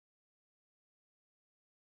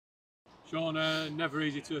Shaun, never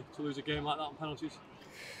easy to lose a game like that on penalties.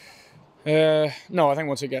 No, I think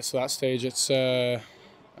once it gets to that stage, it's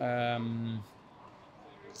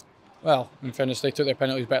well, in fairness, they took their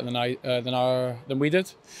penalties better than we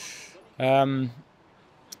did.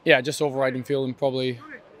 Yeah, just overriding feeling probably,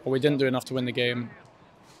 well, we didn't do enough to win the game.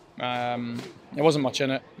 There wasn't much in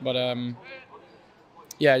it, but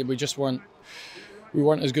yeah, we just weren't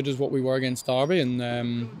as good as what we were against Derby,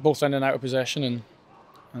 and both in and out of possession,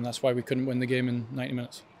 and that's why we couldn't win the game in 90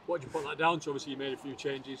 minutes. What did you put that down to? Obviously, you made a few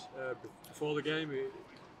changes before the game.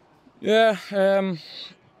 Yeah,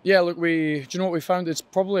 yeah. Look, do you know what we found? It's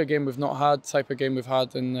probably a game we've not had, type of game we've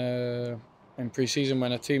had in pre-season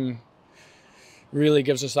when a team really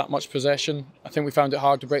gives us that much possession. I think we found it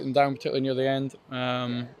hard to break them down, particularly near the end.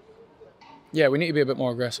 Yeah, we need to be a bit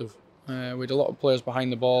more aggressive. We had a lot of players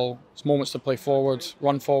behind the ball. It's moments to play forward,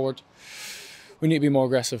 run forward. We need to be more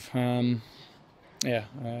aggressive. Yeah,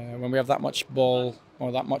 when we have that much ball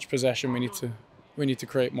or that much possession, we need to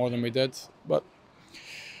create more than we did. But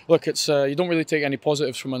look, it's you don't really take any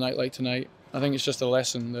positives from a night like tonight. I think it's just a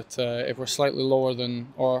lesson that if we're slightly lower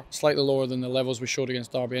than the levels we showed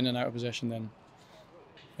against Derby in and out of possession, then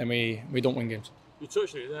we don't win games. You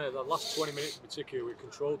touched on it there. The last 20 minutes in particular, we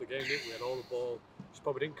controlled the game, didn't we? We had all the ball. Just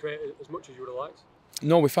probably didn't create as much as you would have liked.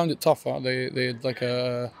 No, we found it tough. They had like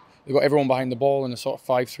they got everyone behind the ball in a sort of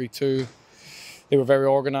 5-3-2. They were very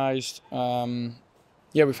organised.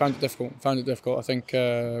 Yeah, we found it difficult. I think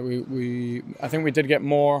I think we did get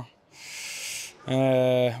more.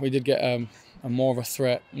 We did get a more of a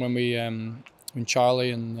threat when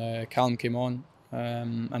Charlie and Callum came on,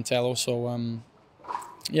 and Tello. So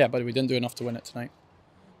yeah, but we didn't do enough to win it tonight.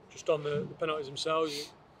 Just on the penalties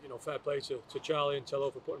themselves, you know, fair play to Charlie and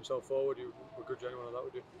Tello for putting himself forward. You were good, anyone on that,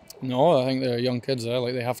 would you? No, I think they're young kids there.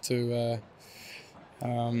 Like they have to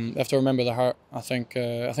remember the heart. I think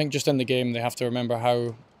just in the game they have to remember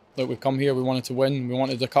how that we come here. We wanted to win. We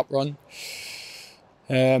wanted the cup run,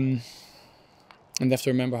 and they have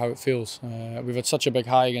to remember how it feels. We've had such a big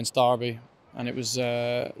high against Derby, and it was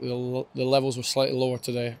the levels were slightly lower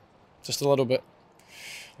today, just a little bit.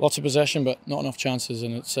 Lots of possession, but not enough chances,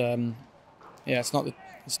 and it's yeah, it's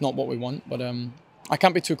not what we want. But I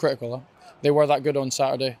can't be too critical. Huh? They were that good on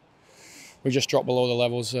Saturday. We just dropped below the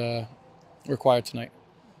levels required tonight.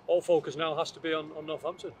 All focus now has to be on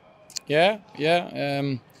Northampton. Yeah.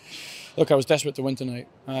 Look, I was desperate to win tonight.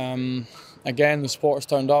 Again, the supporters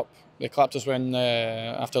turned up. They clapped us when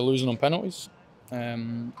after losing on penalties. So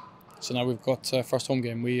now we've got first home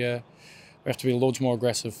game. We have to be loads more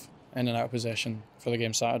aggressive in and out of possession for the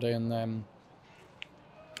game Saturday, and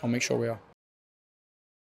I'll make sure we are.